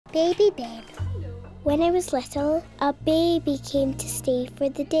Baby Ben. When I was little, a baby came to stay for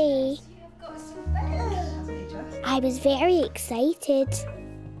the day. I was very excited.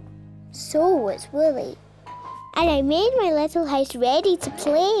 So was Wolly. And I made my little house ready to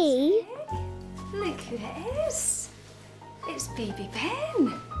play. Look who it is. It's Baby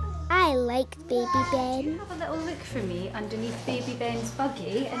Ben. I liked Baby Ben. Have a little look for me underneath Baby Ben's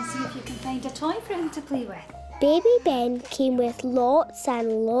buggy and see if you can find a toy for him to play with. Baby Ben came with lots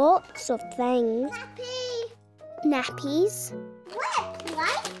and lots of things. Nappies.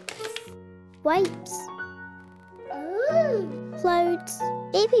 What? Wipes. Ooh. Clothes.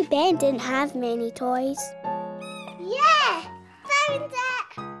 Baby Ben didn't have many toys. Yeah! Found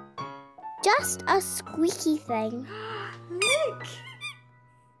it! Just a squeaky thing. Look!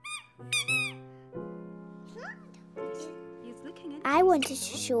 He's looking at I wanted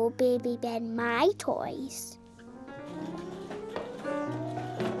to show Baby Ben my toys.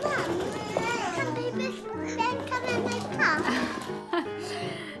 Can Baby Ben come in my car?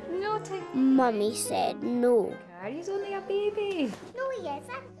 No, Tig. Mummy said no. He's only a baby. No, he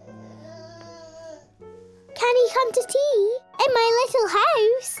isn't. Can he come to tea in my little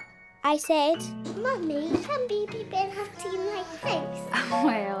house? I said. Mummy, can Baby Ben have tea in my house?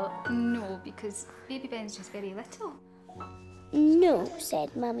 Well, no, because Baby Ben's just very little. No,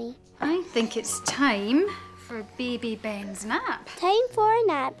 said Mummy. I think it's time for Baby Ben's nap. Time for a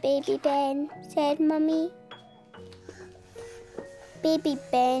nap, Baby Ben, said Mummy. Baby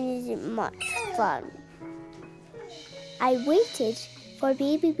Ben isn't much fun. I waited for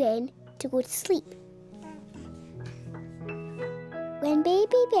Baby Ben to go to sleep. When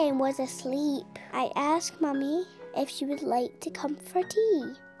Baby Ben was asleep, I asked Mummy if she would like to come for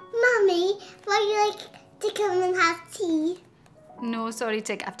tea. Mummy, would you like to come and have tea? No, sorry,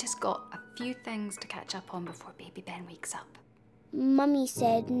 Tig. I've just got a few things to catch up on before Baby Ben wakes up. Mummy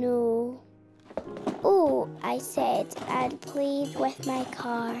said no. Oh, I said, and played with my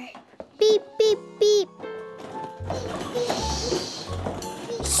car. Beep, beep, beep.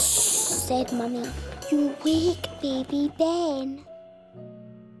 Shh, said Mummy. You wake Baby Ben.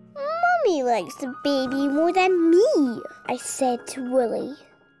 Mummy likes the baby more than me, I said to Wolly.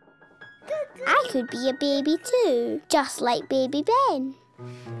 I could be a baby too, just like Baby Ben.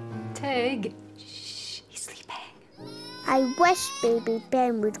 Tig, shh, he's sleeping. I wish Baby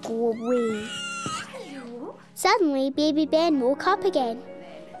Ben would go away. Hello? Suddenly, Baby Ben woke up again.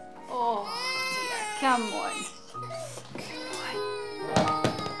 Oh, dear, come on.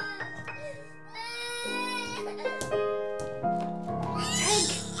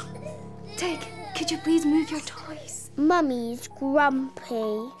 Tig, could you please move your toys? Mummy's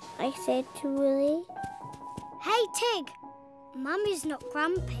grumpy, I said to Wolly. Hey, Tig. Mummy's not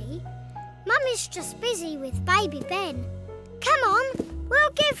grumpy. Mummy's just busy with Baby Ben. Come on,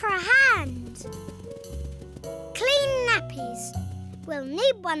 we'll give her a hand. Clean nappies. We'll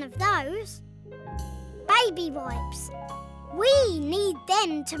need one of those. Baby wipes. We need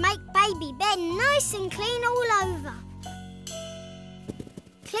them to make Baby Ben nice and clean all over.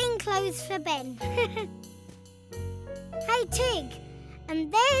 Clean clothes for Ben. Hey, Tig,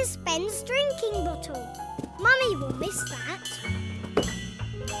 and there's Ben's drinking bottle. Mummy will miss that.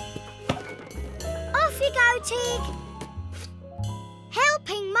 Off you go, Tig.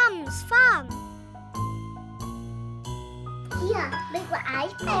 Helping Mum's fun. Yeah, look what I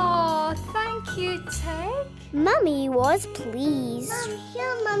found. Oh, thank you, Tig. Mummy was pleased.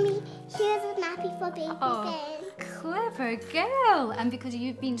 Mummy, here's a nappy for Baby Ben. Clever girl. And because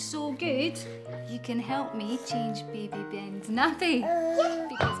you've been so good, you can help me change Baby Ben's nappy.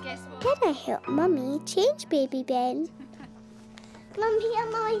 Because guess what? Can I help Mummy change Baby Ben? Mummy,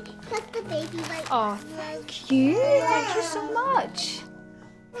 here's the baby wipe. Oh, thank you. Thank you so much.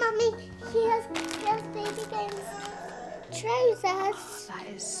 Mummy, here's Baby Ben's trousers. That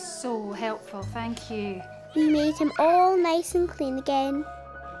is so helpful. Thank you. We made him all nice and clean again.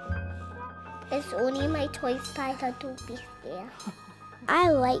 It's only my toy spider, don't be scared. I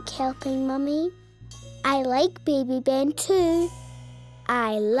like helping Mummy. I like Baby Ben too.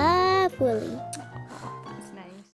 I love Wolly.